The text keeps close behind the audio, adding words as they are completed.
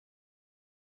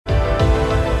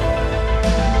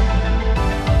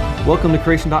Welcome to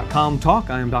Creation.com Talk.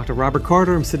 I am Dr. Robert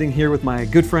Carter. I'm sitting here with my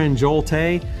good friend Joel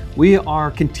Tay. We are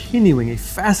continuing a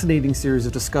fascinating series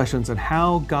of discussions on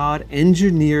how God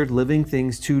engineered living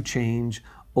things to change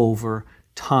over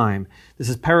time. This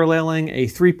is paralleling a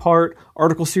three-part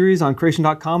article series on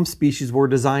Creation.com, Species Were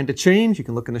Designed to Change. You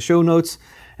can look in the show notes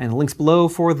and links below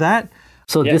for that.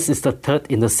 So this is the third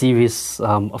in the series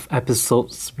of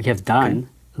episodes we have done,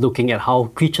 looking at how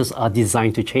creatures are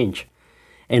designed to change.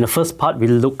 In the first part, we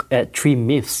look at three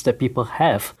myths that people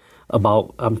have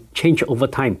about change over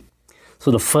time. So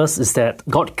the first is that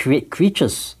God created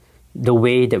creatures the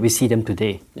way that we see them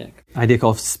today. Idea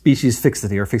called species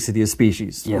fixity or fixity of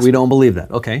species. Yes. We don't believe that.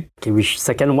 Okay.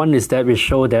 Second one is that we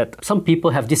show that some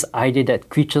people have this idea that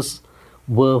creatures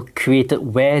were created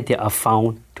where they are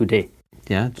found today.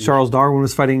 Yeah. Charles Darwin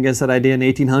was fighting against that idea in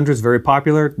the 1800s. Very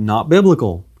popular, not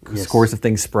biblical. Because, of course, if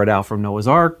things spread out from Noah's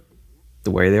Ark, the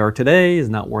way they are today is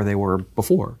not where they were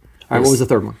before. All right, what was the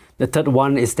third one? The third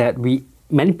one is that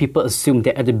many people assume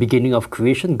that at the beginning of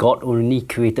creation, God only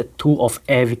created two of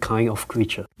every kind of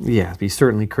creature. Yeah, he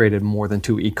certainly created more than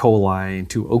 2 E. coli and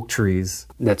 2 oak trees.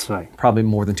 That's right. Probably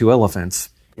more than 2 elephants.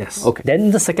 Yes. Okay. Then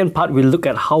in the second part, we look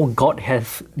at how God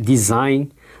has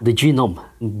designed the genome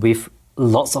with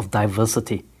lots of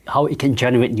diversity, how it can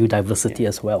generate new diversity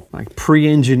as well. Like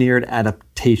pre-engineered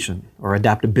adaptation or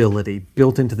adaptability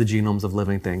built into the genomes of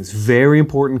living things. Very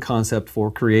important concept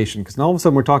for creation, because all of a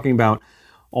sudden we're talking about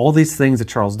all these things that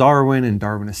Charles Darwin and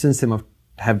Darwinists since him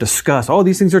have discussed. Oh,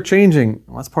 these things are changing.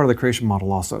 Well, that's part of the creation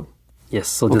model also. Yes,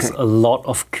 so there's a lot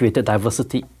of created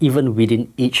diversity even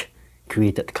within each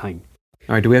created kind.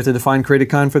 All right, do we have to define created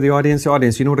kind for the audience? The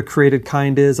audience, you know what a created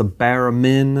kind is? A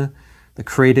baramin, the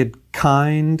created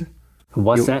kind.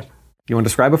 What's that? You want to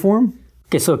describe it for him?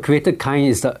 Okay, so created kind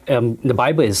is the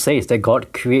Bible says that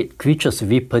God create creatures to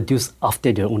reproduce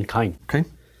after their own kind. Okay.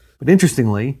 But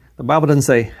interestingly, the Bible doesn't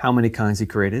say how many kinds he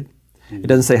created. It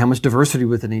doesn't say how much diversity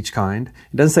within each kind.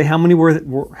 It doesn't say how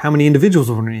many individuals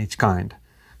were in each kind.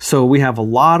 So we have a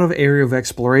lot of area of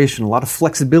exploration, a lot of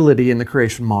flexibility in the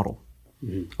creation model.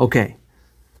 Okay.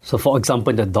 So for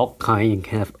example, the dog kind, you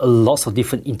can have lots of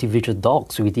different individual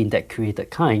dogs within that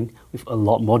created kind with a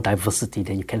lot more diversity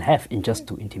than you can have in just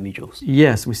 2 individuals.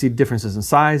 Yes, we see differences in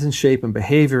size and shape and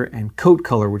behavior and coat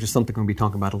color, which is something we're going to be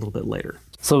talking about a little bit later.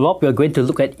 So Rob, we are going to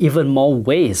look at even more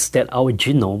ways that our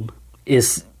genome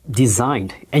is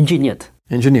designed,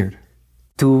 engineered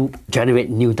to generate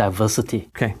new diversity.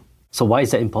 Okay. So why is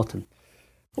that important?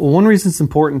 Well, one reason it's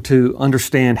important to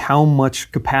understand how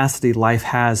much capacity life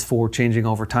has for changing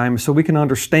over time is so we can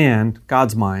understand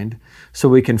God's mind, so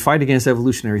we can fight against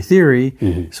evolutionary theory,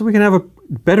 so we can have a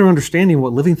better understanding of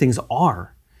what living things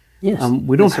are. Yes,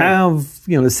 we don't have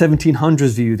the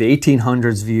 1700s view, the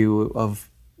 1800s view of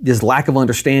this lack of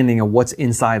understanding of what's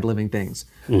inside living things.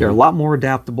 They're a lot more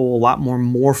adaptable, a lot more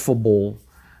morphable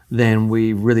than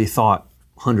we really thought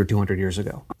 100, 200 years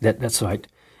ago. That's right.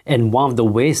 And one of the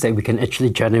ways that we can actually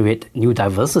generate new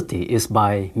diversity is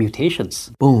by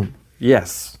mutations. Boom.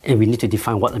 Yes. And we need to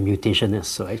define what a mutation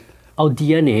is, right? Our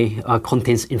DNA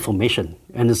contains information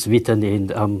and it's written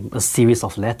in a series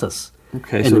of letters.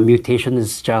 Okay. And the mutation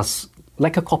is just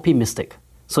like a copy mistake.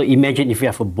 So imagine if you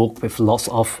have a book with lots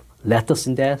of letters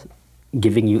in there,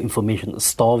 giving you information, a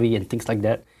story and things like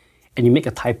that, and you make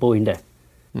a typo in there.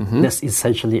 That's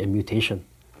essentially a mutation.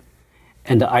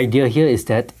 And the idea here is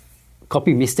that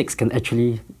copy mistakes can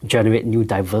actually generate new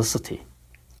diversity.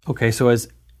 Okay, so as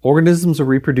organisms are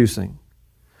reproducing,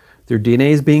 their DNA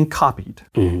is being copied,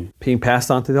 being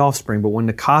passed on to the offspring, but when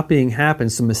the copying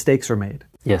happens, some mistakes are made.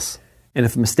 Yes. And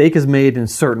if a mistake is made in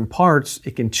certain parts,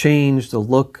 it can change the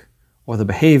look or the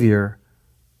behavior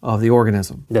of the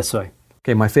organism. That's right.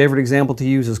 Okay, my favorite example to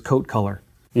use is coat color.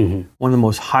 One of the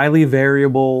most highly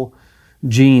variable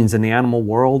genes in the animal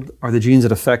world are the genes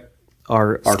that affect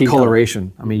our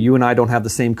coloration. I mean, you and I don't have the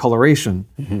same coloration.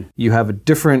 You have a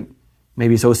different,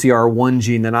 maybe it's OCR1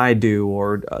 gene than I do,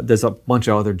 or there's a bunch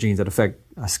of other genes that affect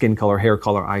skin color, hair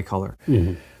color, eye color.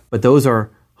 But those are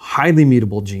highly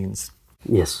mutable genes.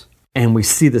 Yes. And we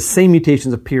see the same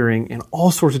mutations appearing in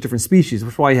all sorts of different species,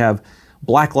 which is why you have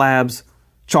black labs,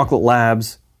 chocolate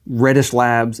labs, reddish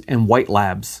labs, and white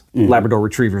labs, Labrador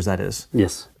retrievers, that is.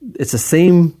 Yes. It's the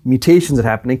same mutations that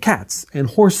happen in cats and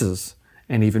horses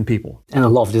and even people. And a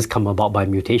lot of this come about by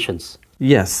mutations.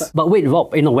 Yes. But wait,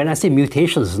 Rob, when I say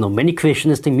mutations, many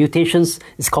creationists think mutations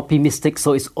is copy mistakes,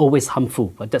 so it's always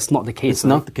harmful. But that's not the case. It's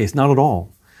not the case, not at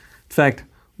all. In fact,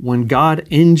 when God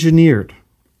engineered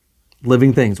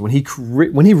living things, when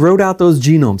he wrote out those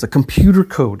genomes, a computer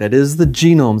code that is the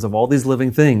genomes of all these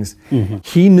living things,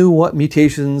 he knew what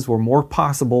mutations were more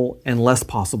possible and less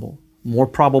possible, more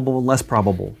probable and less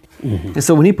probable. And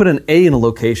so when he put an A in a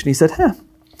location, he said,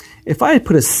 if I had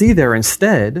put a C there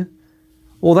instead,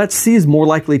 well, that C is more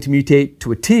likely to mutate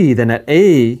to a T than that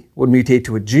A would mutate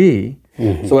to a G.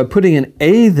 So by putting an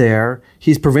A there,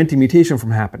 he's preventing mutation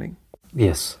from happening.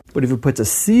 Yes. But if he puts a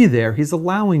C there, he's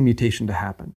allowing mutation to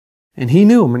happen. And he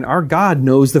knew, our God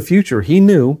knows the future. He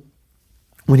knew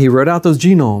when he wrote out those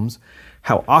genomes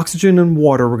how oxygen and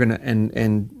water were going to,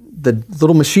 and the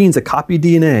little machines that copy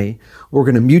DNA were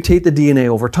going to mutate the DNA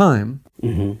over time.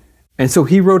 And so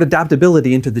he wrote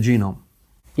adaptability into the genome.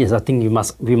 Yes, I think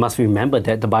we must remember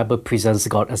that the Bible presents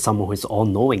God as someone who is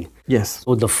all-knowing. Yes.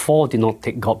 So the fall did not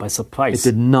take God by surprise.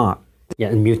 It did not. Yeah,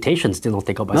 and mutations did not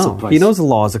take God by surprise. He knows the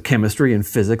laws of chemistry and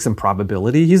physics and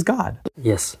probability. He's God.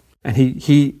 Yes. And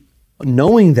he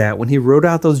knowing that when he wrote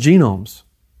out those genomes,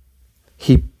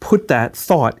 he put that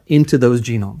thought into those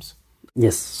genomes.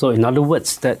 Yes. So in other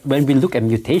words, that when we look at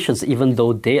mutations, even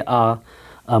though they are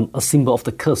a symbol of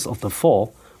the curse of the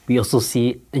fall, we also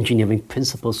see engineering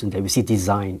principles in there. We see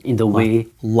design in the way.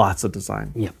 Lots of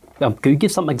design. Yeah. Can you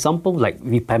give some example, like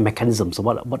repair mechanisms?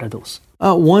 What are those?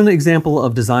 One example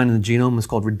of design in the genome is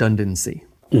called redundancy.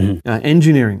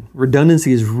 Engineering.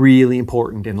 Redundancy is really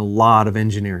important in a lot of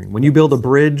engineering. When you build a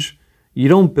bridge, you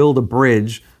don't build a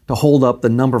bridge to hold up the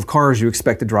number of cars you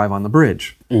expect to drive on the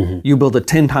bridge. You build it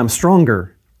 10 times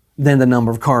stronger than the number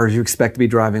of cars you expect to be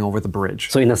driving over the bridge.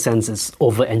 So in a sense, it's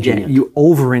over-engineered. Yeah, you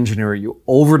over-engineer it, you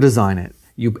over-design it,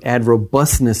 you add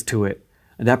robustness to it,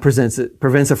 and that prevents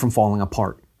it from falling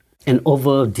apart. And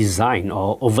over-design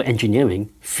or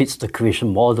over-engineering fits the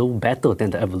creation model better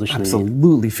than the evolutionary.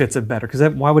 Absolutely fits it better.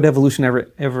 Because why would evolution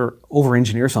ever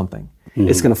over-engineer something?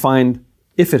 It's going to find,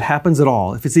 if it happens at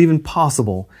all, if it's even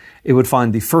possible, it would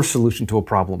find the first solution to a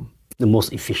problem. The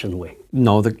most efficient way.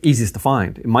 No, the easiest to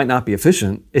find. It might not be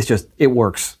efficient. It's just, it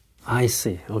works. I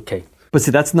see. Okay. But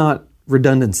see, that's not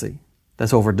redundancy.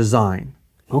 That's over-design.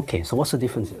 Okay, so what's the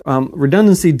difference here?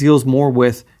 Redundancy deals more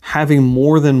with having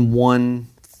more than one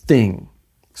thing.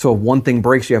 So if one thing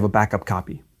breaks, you have a backup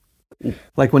copy.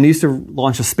 Like when they used to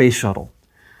launch a space shuttle,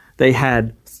 they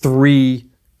had 3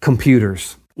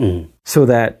 computers so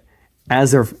that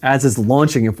as it's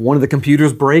launching, if one of the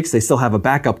computers breaks, they still have a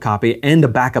backup copy and a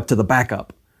backup to the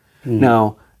backup.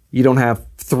 Now, you don't have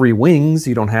 3 wings,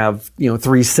 you don't have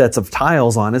 3 sets of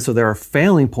tiles on it, so there are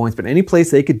failing points, but any place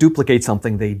they could duplicate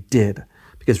something, they did.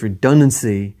 Because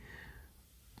redundancy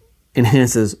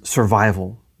enhances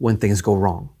survival when things go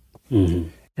wrong.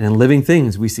 And in living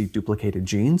things, we see duplicated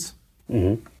genes.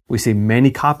 We see many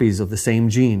copies of the same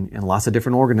gene in lots of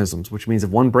different organisms, which means if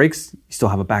one breaks, you still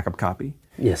have a backup copy.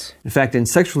 Yes. In fact, in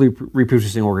sexually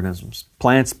reproducing organisms,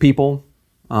 plants, people,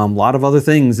 a lot of other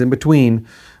things in between,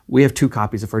 we have 2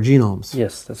 copies of our genomes.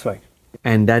 Yes, that's right.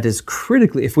 And that is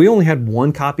critically, if we only had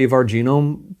 1 copy of our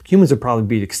genome, humans would probably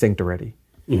be extinct already.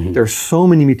 There are so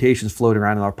many mutations floating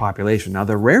around in our population. Now,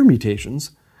 they're rare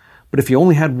mutations, but if you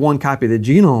only had 1 copy of the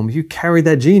genome, if you carry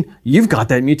that gene, you've got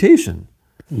that mutation.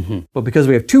 But because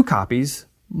we have 2 copies,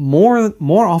 more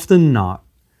often than not,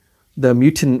 the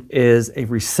mutant is a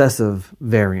recessive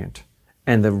variant.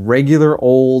 And the regular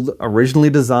old, originally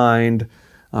designed,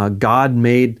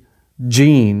 God-made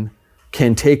gene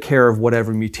can take care of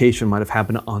whatever mutation might have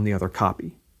happened on the other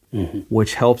copy,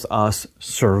 which helps us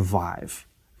survive.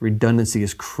 Redundancy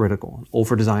is critical.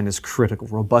 Over-design is critical.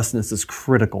 Robustness is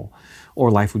critical,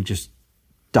 or life would just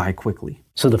die quickly.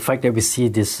 So the fact that we see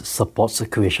this supports the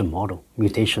creation model,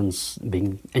 mutations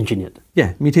being engineered.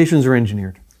 Yeah, mutations are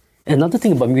engineered. Another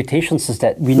thing about mutations is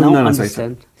that we now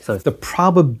understand... Sorry. The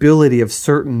probability of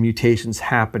certain mutations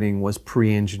happening was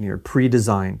pre-engineered,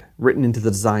 pre-designed, written into the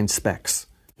design specs.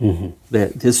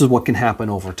 That this is what can happen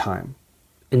over time.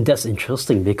 And that's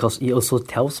interesting because it also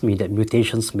tells me that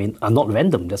mutations are not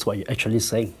random. That's what you're actually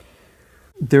saying.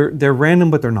 They're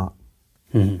random, but they're not.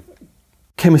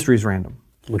 Chemistry is random.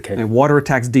 Okay. And water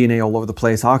attacks DNA all over the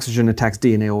place. Oxygen attacks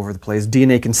DNA all over the place.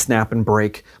 DNA can snap and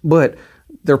break. But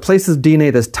there are places of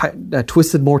DNA that's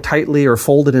twisted more tightly or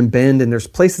folded and bend, and there's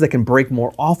places that can break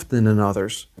more often than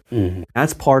others.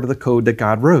 That's part of the code that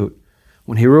God wrote.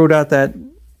 When he wrote out that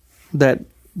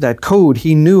code,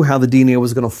 he knew how the DNA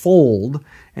was going to fold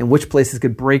and which places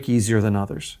could break easier than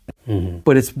others.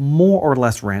 But it's more or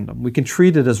less random. We can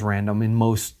treat it as random in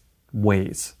most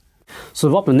ways. So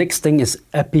Rob, the next thing is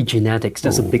epigenetics.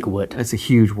 That's a big word. That's a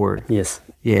huge word. Yes.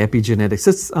 Yeah, epigenetics.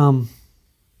 It's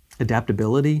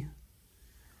adaptability,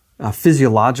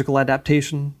 physiological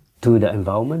adaptation. To the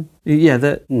environment?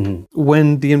 Yeah,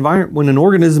 when an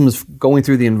organism is going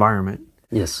through the environment,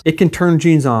 yes, it can turn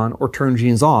genes on or turn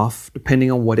genes off depending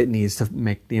on what it needs to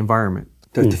make the environment,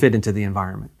 to fit into the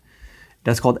environment.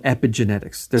 That's called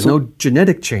epigenetics. There's no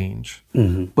genetic change,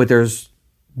 but there's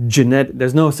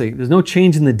there's no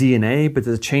change in the DNA, but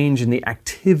there's a change in the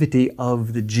activity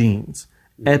of the genes.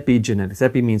 Epigenetics.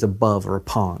 Epi means above or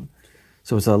upon.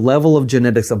 So it's a level of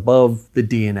genetics above the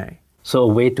DNA. So a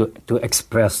way to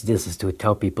express this is to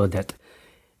tell people that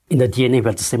in the DNA we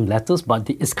have the same letters, but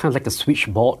it's kind of like a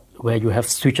switchboard where you have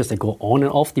switches that go on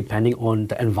and off depending on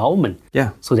the environment.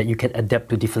 Yeah. So that you can adapt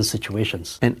to different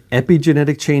situations. And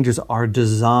epigenetic changes are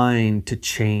designed to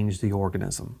change the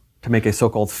organism, to make a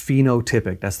so-called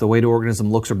phenotypic. That's the way the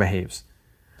organism looks or behaves.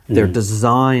 They're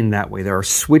designed that way. There are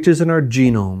switches in our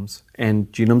genomes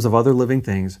and genomes of other living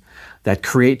things that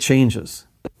create changes.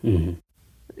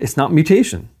 It's not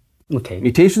mutation. Okay.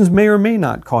 Mutations may or may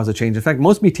not cause a change. In fact,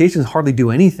 most mutations hardly do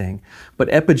anything, but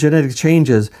epigenetic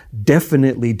changes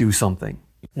definitely do something.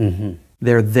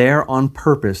 They're there on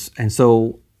purpose. And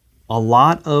so a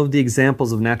lot of the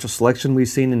examples of natural selection we've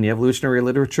seen in the evolutionary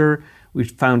literature,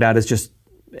 we've found out is just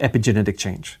epigenetic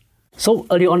change. So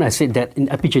early on I said that in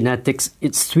epigenetics,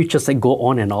 it's switches that go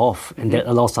on and off, and that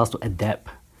allows us to adapt.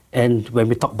 And when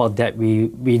we talk about that,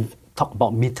 we talk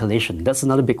about methylation. That's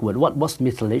another big word. What's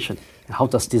methylation? How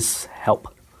does this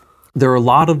help? There are a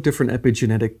lot of different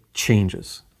epigenetic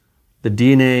changes. The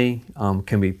DNA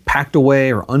can be packed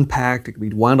away or unpacked. It can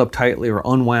be wound up tightly or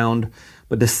unwound.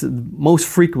 But most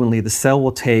frequently, the cell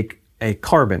will take a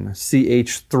carbon,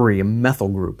 CH3, a methyl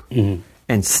group,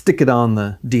 and stick it on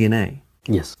the DNA.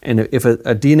 Yes. And if a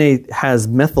DNA has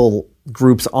methyl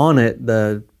groups on it,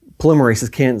 the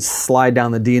polymerases can't slide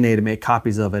down the DNA to make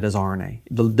copies of it as RNA.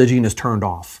 The gene is turned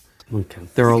off. Okay.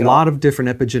 There are a lot of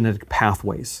different epigenetic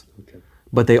pathways,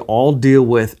 but they all deal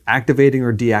with activating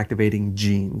or deactivating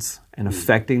genes and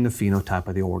affecting the phenotype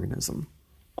of the organism.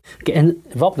 Okay, and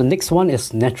Rob, the next one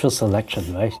is natural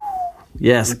selection, right?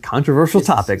 Yes, controversial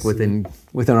topic within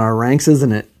our ranks,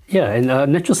 isn't it? Yeah,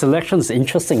 and natural selection is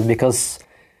interesting because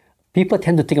people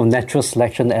tend to think of natural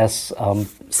selection as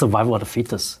survival of the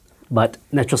fetus. But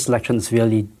natural selection is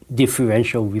really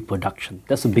differential reproduction.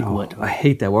 That's a big word. I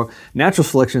hate that word. Natural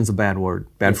selection is a bad word,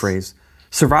 bad phrase.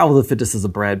 Survival of the fittest is a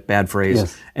bad phrase.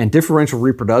 Yes. And differential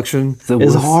reproduction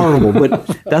is horrible, but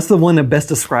that's the one that best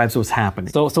describes what's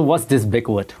happening. So what's this big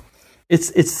word?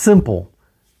 It's simple.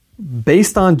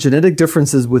 Based on genetic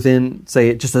differences within,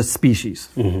 say, just a species,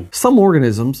 some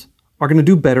organisms are going to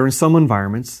do better in some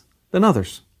environments than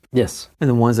others. Yes. And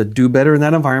the ones that do better in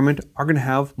that environment are going to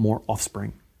have more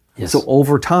offspring. Yes. So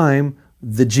over time,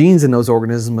 the genes in those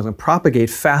organisms are going to propagate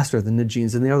faster than the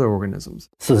genes in the other organisms.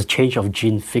 So the change of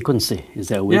gene frequency, is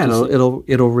that a way to say?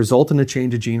 It'll result in a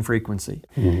change of gene frequency.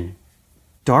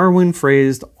 Darwin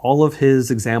phrased all of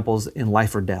his examples in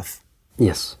life or death.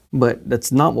 Yes. But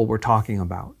that's not what we're talking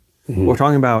about. We're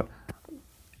talking about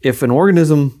if an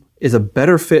organism is a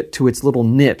better fit to its little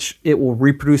niche, it will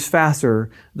reproduce faster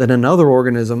than another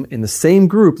organism in the same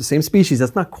group, the same species,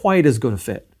 that's not quite as good a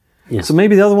fit. Yes. So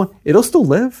maybe the other one, it'll still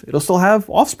live, it'll still have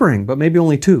offspring, but maybe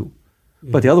only 2.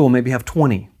 But the other one maybe have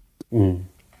 20.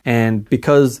 And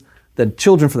because the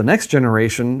children for the next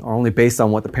generation are only based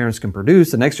on what the parents can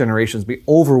produce, the next generations be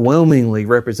overwhelmingly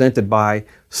represented by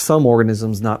some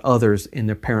organisms, not others, in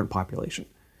their parent population.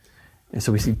 And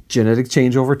so we see genetic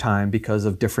change over time because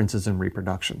of differences in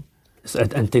reproduction. So I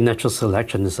think natural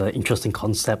selection is an interesting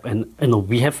concept, and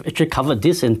we have actually covered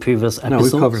this in previous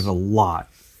episodes. No, we've covered it a lot.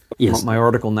 Yes. My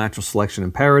article, Natural Selection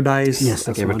in Paradise. Yes, I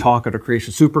that's gave a one. talk at a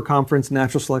Creation Super Conference,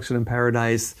 Natural Selection in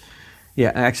Paradise.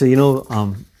 Yeah, actually,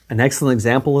 an excellent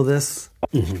example of this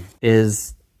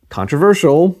is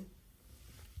controversial.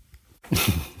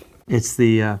 It's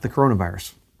the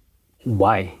coronavirus.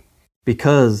 Why?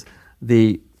 Because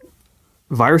the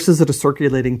viruses that are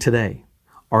circulating today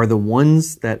are the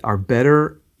ones that are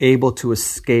better able to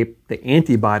escape the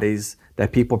antibodies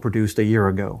that people produced a year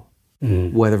ago.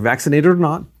 Whether vaccinated or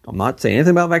not, I'm not saying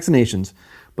anything about vaccinations,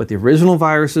 but the original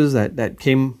viruses that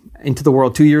came into the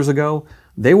world 2 years ago,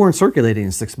 they weren't circulating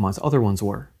in 6 months, other ones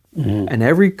were. And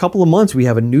every couple of months we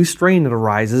have a new strain that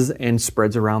arises and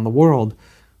spreads around the world.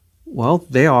 Well,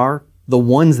 they are the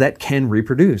ones that can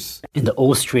reproduce. And the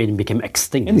old strain became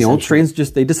extinct. And the old strains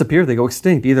they disappear, they go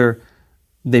extinct. Either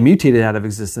they mutated out of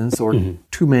existence or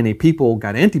too many people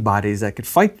got antibodies that could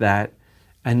fight that.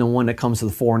 And the one that comes to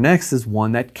the fore next is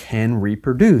one that can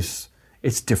reproduce.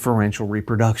 It's differential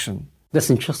reproduction.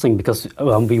 That's interesting because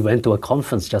we went to a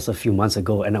conference just a few months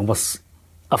ago, and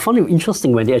I found it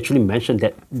interesting when they actually mentioned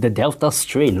that the Delta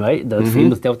strain, right, the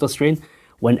famous Delta strain,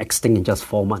 went extinct in just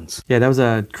 4 months. Yeah, that was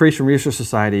a Creation Research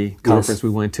Society conference we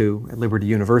went to at Liberty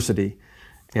University.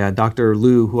 Yeah, Dr.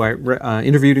 Liu, who I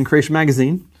interviewed in Creation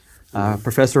Magazine,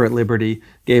 professor at Liberty,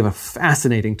 gave a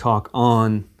fascinating talk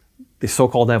on the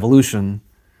so-called evolution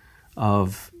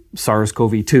of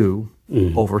SARS-CoV-2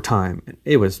 over time.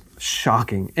 It was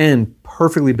shocking and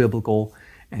perfectly biblical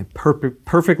and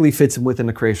perfectly fits within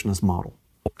the creationist model.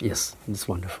 Yes, it's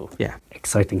wonderful. Yeah.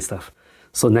 Exciting stuff.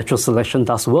 So natural selection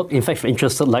does work. In fact, if you're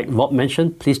interested, like Rob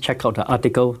mentioned, please check out the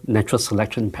article, Natural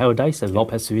Selection in Paradise, that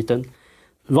Rob has written.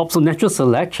 Rob, so natural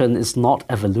selection is not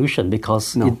evolution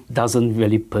because it doesn't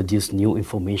really produce new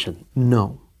information.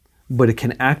 No, but it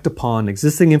can act upon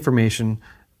existing information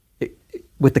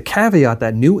with the caveat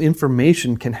that new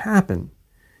information can happen.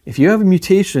 If you have a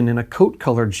mutation in a coat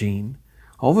color gene,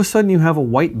 all of a sudden you have a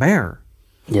white bear.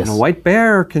 Yes. And a white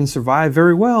bear can survive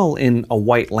very well in a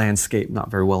white landscape,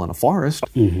 not very well in a forest.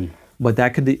 But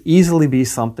that could easily be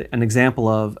an example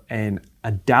of an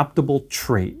adaptable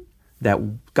trait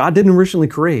that God didn't originally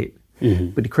create,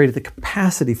 but He created the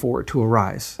capacity for it to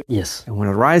arise. Yes. And when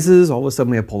it arises, all of a sudden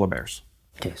we have polar bears.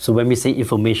 Okay, so when we say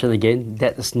information again,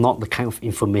 that is not the kind of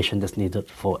information that's needed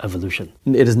for evolution.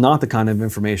 It is not the kind of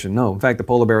information, no. In fact, the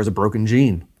polar bear is a broken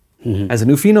gene. As a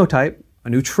new phenotype, a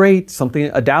new trait,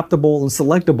 something adaptable and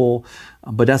selectable,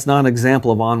 but that's not an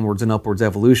example of onwards and upwards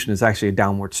evolution. It's actually a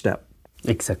downward step.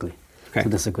 Exactly. Okay. So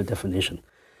that's a good definition.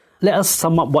 Let us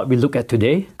sum up what we look at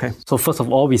today. Okay. So first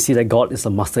of all, we see that God is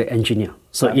a master engineer.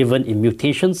 So even in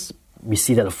mutations, we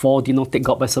see that the fall did not take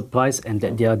God by surprise and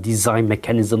that there are design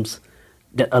mechanisms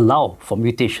that allow for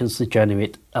mutations to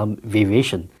generate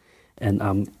variation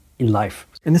and in life.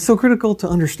 And it's so critical to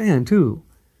understand, too.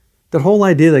 That whole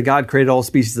idea that God created all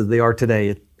species that they are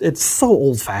today, it's so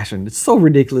old-fashioned. It's so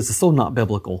ridiculous. It's so not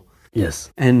biblical.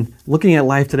 Yes. And looking at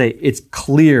life today, it's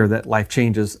clear that life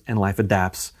changes and life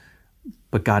adapts,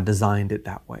 but God designed it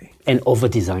that way. And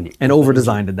over-designed it. And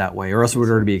over-designed it that way, or else it would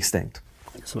already be extinct.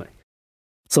 That's right.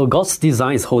 So God's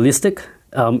design is holistic,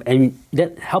 and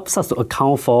that helps us to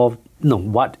account for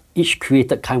what each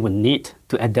created kind will need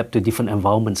to adapt to different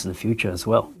environments in the future as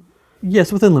well.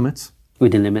 Yes, within limits.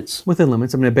 Within limits. Within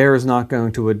limits. I mean, a bear is not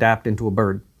going to adapt into a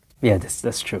bird. Yeah,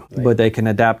 that's true. Right. But they can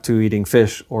adapt to eating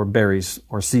fish or berries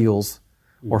or seals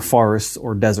or forests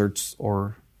or deserts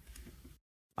or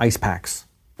ice packs.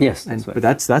 Yes, that's right. But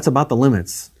that's about the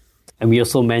limits. And we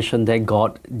also mentioned that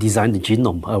God designed the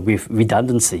genome with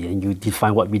redundancy, and you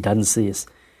define what redundancy is.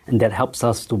 And that helps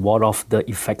us to ward off the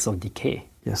effects of decay.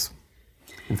 Yes.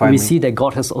 And finally, we see that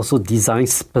God has also designed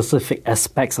specific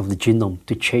aspects of the genome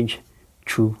to change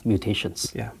through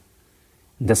mutations. Yeah.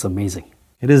 That's amazing.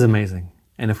 It is amazing.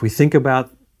 And if we think about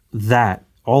that,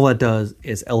 all that does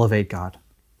is elevate God.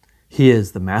 He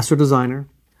is the master designer,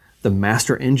 the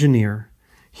master engineer.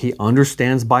 He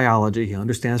understands biology. He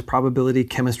understands probability,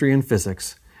 chemistry, and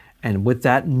physics. And with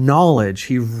that knowledge,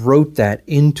 He wrote that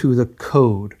into the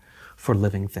code for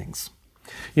living things.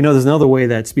 You know, there's another way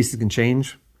that species can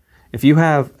change. If you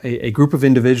have a group of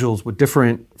individuals with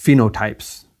different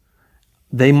phenotypes,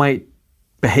 they might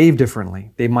behave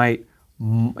differently. They might,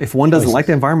 if one doesn't like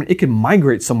the environment, it can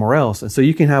migrate somewhere else. And so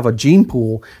you can have a gene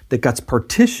pool that gets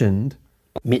partitioned.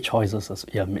 Made choices.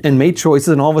 And made choices,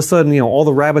 and all of a sudden, all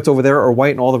the rabbits over there are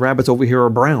white and all the rabbits over here are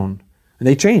brown. And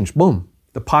they change, boom.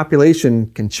 The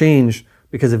population can change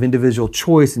because of individual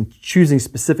choice and choosing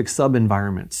specific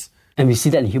sub-environments. And we see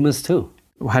that in humans too.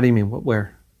 How do you mean?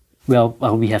 Where? Well,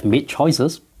 we have made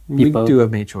choices. People, we do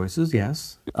have made choices,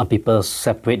 yes. People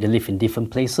separate, they live in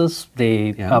different places.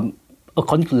 They,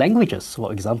 according to languages,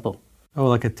 for example. Oh,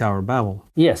 like a Tower of Babel.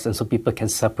 Yes, and so people can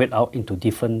separate out into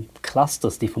different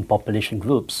clusters, different population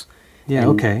groups. Yeah, and,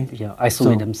 okay. Yeah,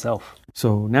 isolate themselves.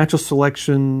 So natural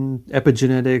selection,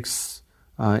 epigenetics,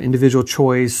 individual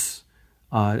choice,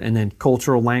 and then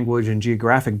cultural, language, and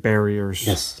geographic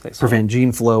barriers prevent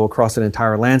gene flow across an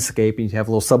entire landscape. And you have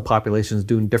little subpopulations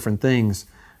doing different things.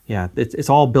 Yeah, it's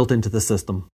all built into the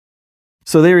system.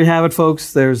 So there you have it,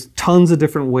 folks. There's tons of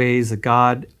different ways that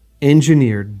God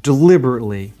engineered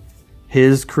deliberately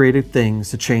His created things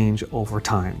to change over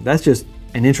time. That's just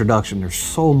an introduction. There's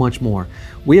so much more.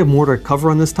 We have more to cover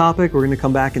on this topic. We're going to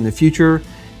come back in the future,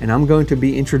 and I'm going to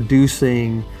be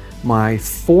introducing my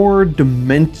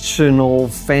 4-dimensional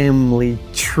family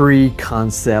tree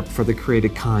concept for the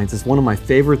created kinds. It's one of my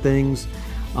favorite things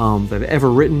that I've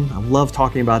ever written. I love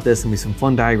talking about this, and be some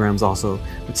fun diagrams also.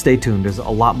 But stay tuned. There's a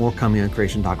lot more coming on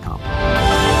creation.com.